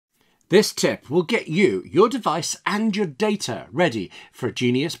This tip will get you, your device and your data ready for a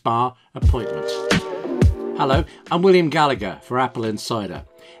Genius Bar appointment. Hello, I'm William Gallagher for AppleInsider.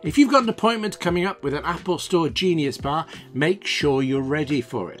 If you've got an appointment coming up with an Apple Store Genius Bar, make sure you're ready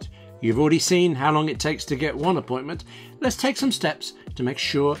for it. You've already seen how long it takes to get one appointment. Let's take some steps to make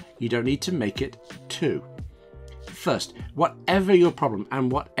sure you don't need to make it two. First, whatever your problem and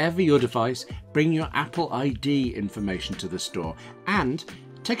whatever your device, bring your Apple ID information to the store and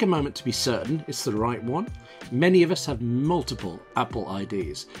take a moment to be certain it's the right one. Many of us have multiple Apple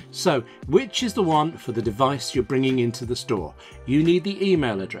IDs. So, which is the one for the device you're bringing into the store? You need the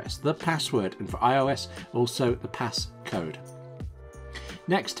email address, the password, and for iOS, also the passcode.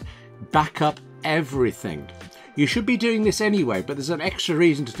 Next, back up everything. You should be doing this anyway, but there's an extra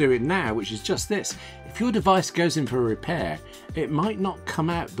reason to do it now, which is just this. If your device goes in for a repair, it might not come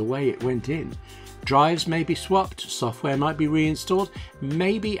out the way it went in. Drives may be swapped, software might be reinstalled,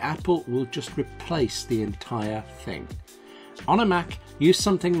 maybe Apple will just replace the entire thing. On a Mac, use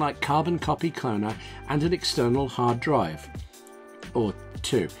something like Carbon Copy Cloner and an external hard drive, or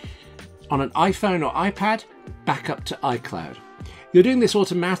two. On an iPhone or iPad, back up to iCloud. You're doing this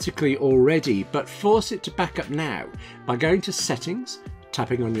automatically already, but force it to back up now by going to Settings,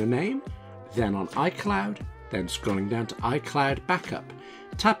 tapping on your name, then on iCloud, then scrolling down to iCloud Backup.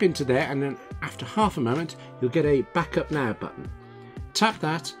 Tap into there and then after half a moment you'll get a Backup Now button. Tap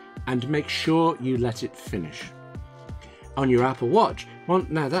that and make sure you let it finish. On your Apple Watch, well,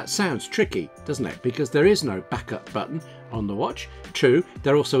 now that sounds tricky, doesn't it? Because there is no backup button on the watch. True,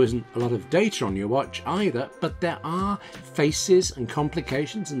 there also isn't a lot of data on your watch either, but there are faces and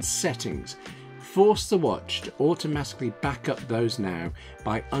complications and settings. Force the watch to automatically back up those now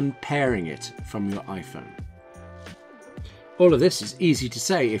by unpairing it from your iPhone. All of this is easy to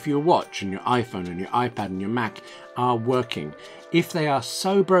say if your watch and your iPhone and your iPad and your Mac are working. If they are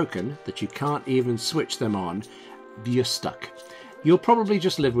so broken that you can't even switch them on, you're stuck. You'll probably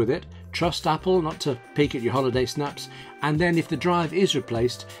just live with it, trust Apple not to peek at your holiday snaps, and then if the drive is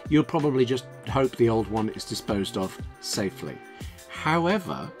replaced, you'll probably just hope the old one is disposed of safely.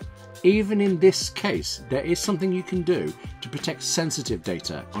 However, even in this case, there is something you can do to protect sensitive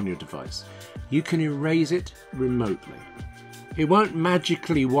data on your device. You can erase it remotely. It won't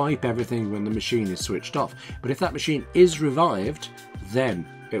magically wipe everything when the machine is switched off, but if that machine is revived, then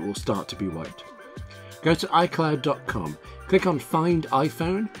it will start to be wiped. Go to iCloud.com, click on Find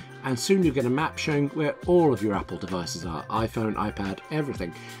iPhone, and soon you'll get a map showing where all of your Apple devices are, iPhone, iPad,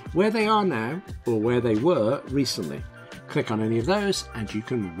 everything, where they are now or where they were recently. Click on any of those and you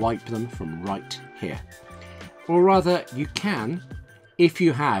can wipe them from right here. Or rather, you can if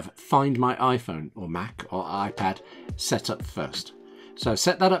you have Find My iPhone or Mac or iPad set up first. So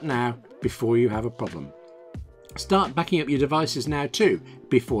set that up now before you have a problem. Start backing up your devices now too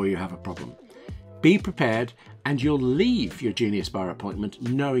before you have a problem. Be prepared and you'll leave your Genius Bar appointment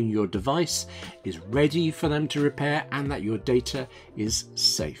knowing your device is ready for them to repair and that your data is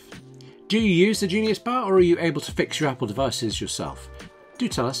safe. Do you use the Genius Bar or are you able to fix your Apple devices yourself? Do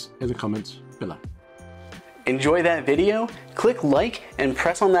tell us in the comments below. Enjoy that video? Click like and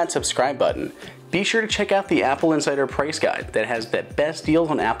press on that subscribe button. Be sure to check out the Apple Insider Price Guide that has the best deals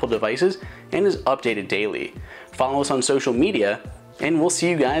on Apple devices and is updated daily. Follow us on social media and we'll see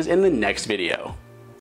you guys in the next video.